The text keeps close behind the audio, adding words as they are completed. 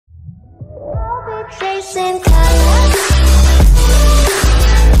Chasing colors.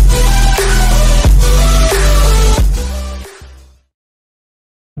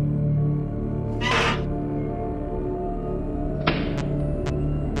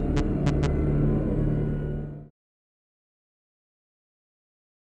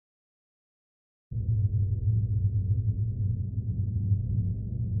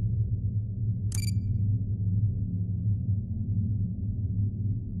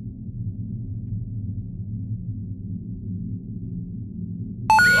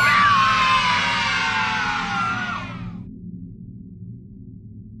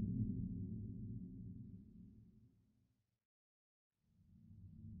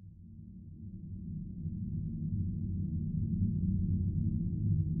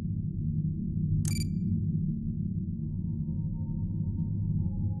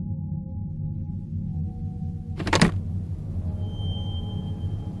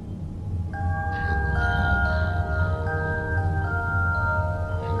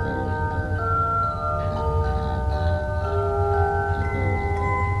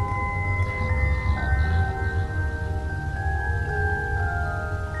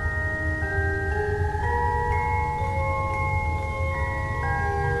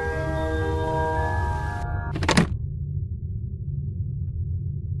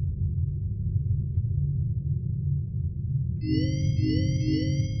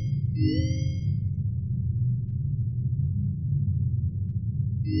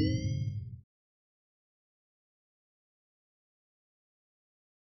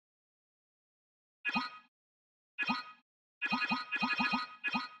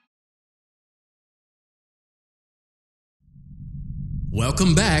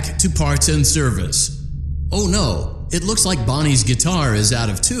 Welcome back to Parts and Service. Oh no, it looks like Bonnie's guitar is out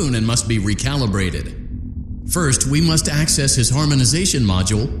of tune and must be recalibrated. First, we must access his harmonization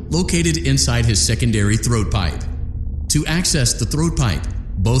module located inside his secondary throat pipe. To access the throat pipe,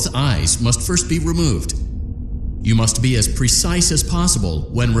 both eyes must first be removed. You must be as precise as possible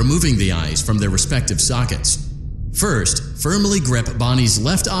when removing the eyes from their respective sockets. First, firmly grip Bonnie's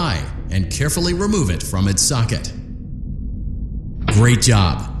left eye and carefully remove it from its socket. Great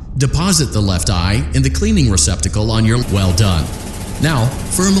job! Deposit the left eye in the cleaning receptacle on your... Well done! Now,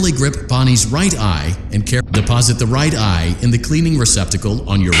 firmly grip Bonnie's right eye and deposit the right eye in the cleaning receptacle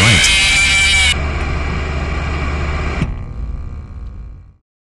on your right.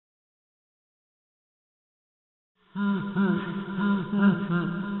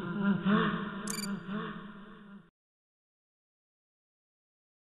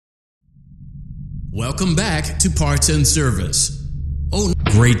 Welcome back to Parts and Service. Oh,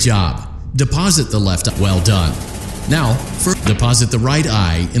 great job! Deposit the left eye. Well done! Now, first deposit the right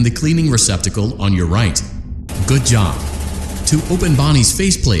eye in the cleaning receptacle on your right. Good job! To open Bonnie's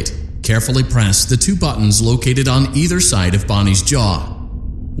faceplate, carefully press the two buttons located on either side of Bonnie's jaw.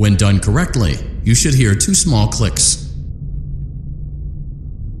 When done correctly, you should hear two small clicks.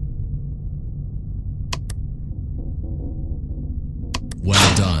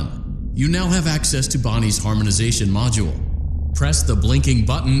 Well done! You now have access to Bonnie's harmonization module. Press the blinking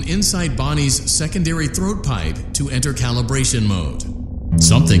button inside Bonnie's secondary throat pipe to enter calibration mode.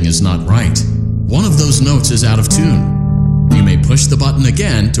 Something is not right. One of those notes is out of tune. You may push the button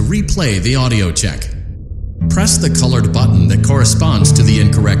again to replay the audio check. Press the colored button that corresponds to the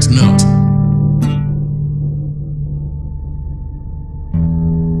incorrect note.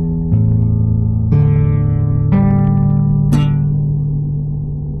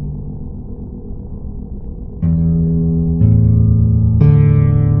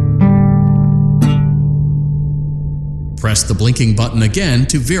 Press the blinking button again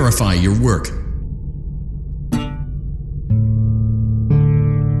to verify your work.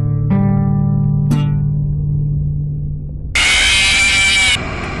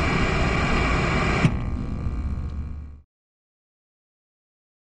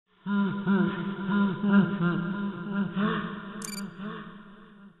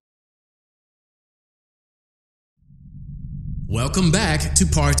 Welcome back to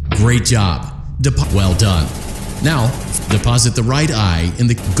Parts. Great job. Well done. Now, deposit the right eye in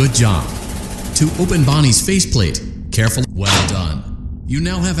the... Good job. To open Bonnie's faceplate, carefully... Well done. You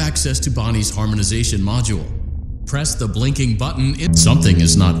now have access to Bonnie's harmonization module. Press the blinking button in... Something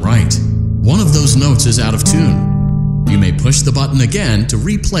is not right. One of those notes is out of tune. You may push the button again to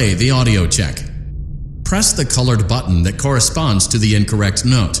replay the audio check. Press the colored button that corresponds to the incorrect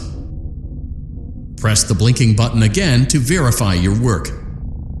note. Press the blinking button again to verify your work.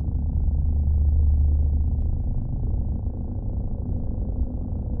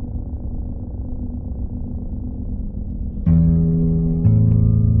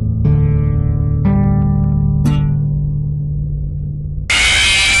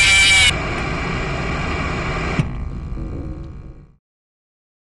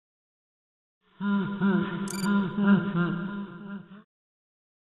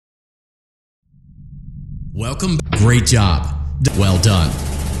 Welcome. Great job. Well done.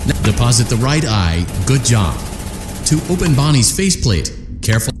 Now deposit the right eye. Good job. To open Bonnie's faceplate,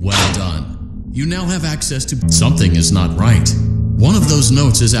 careful. Well done. You now have access to... Something is not right. One of those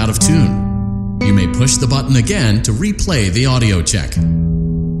notes is out of tune. You may push the button again to replay the audio check.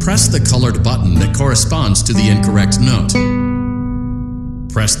 Press the colored button that corresponds to the incorrect note.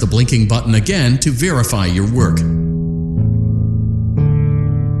 Press the blinking button again to verify your work.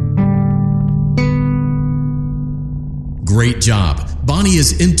 Great job. Bonnie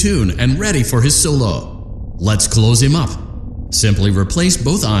is in tune and ready for his solo. Let's close him up. Simply replace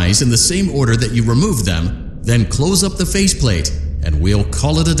both eyes in the same order that you removed them, then close up the faceplate, and we'll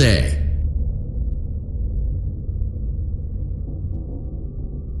call it a day.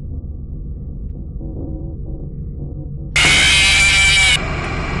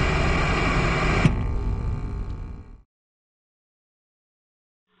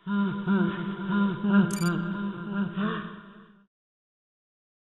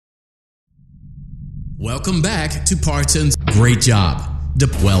 Welcome back to Parts and... Great job.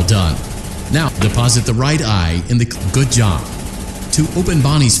 Well done. Now, deposit the right eye in the... Good job. To open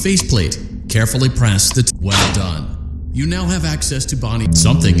Bonnie's faceplate, carefully press the... Well done. You now have access to Bonnie...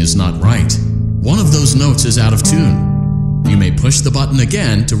 Something is not right. One of those notes is out of tune. You may push the button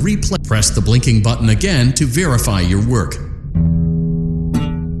again to replay. Press the blinking button again to verify your work.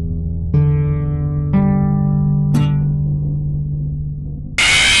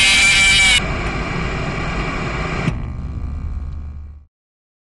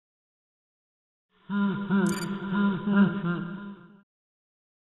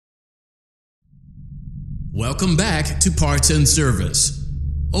 Welcome back to Parts and Service.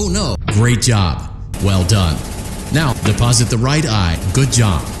 Oh no, great job. Well done. Now, deposit the right eye. Good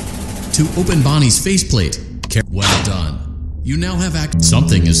job. To open Bonnie's faceplate, well done. You now have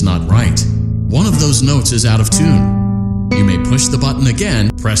Something is not right. One of those notes is out of tune. You may push the button again,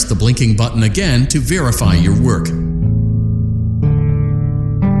 press the blinking button again to verify your work.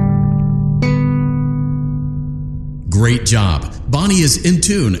 Great job. Bonnie is in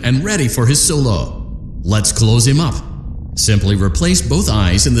tune and ready for his solo. Let's close him up. Simply replace both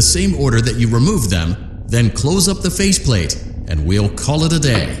eyes in the same order that you removed them, then close up the faceplate, and we'll call it a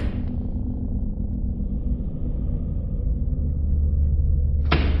day.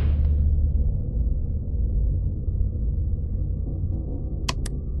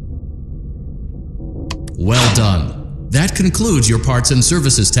 Well done. That concludes your Parts and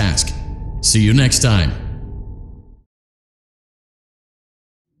Services task. See you next time.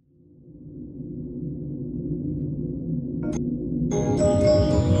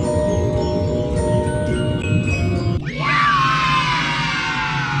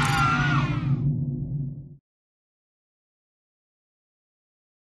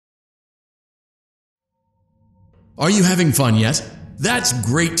 Are you having fun yet? That's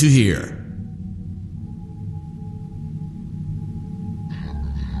great to hear.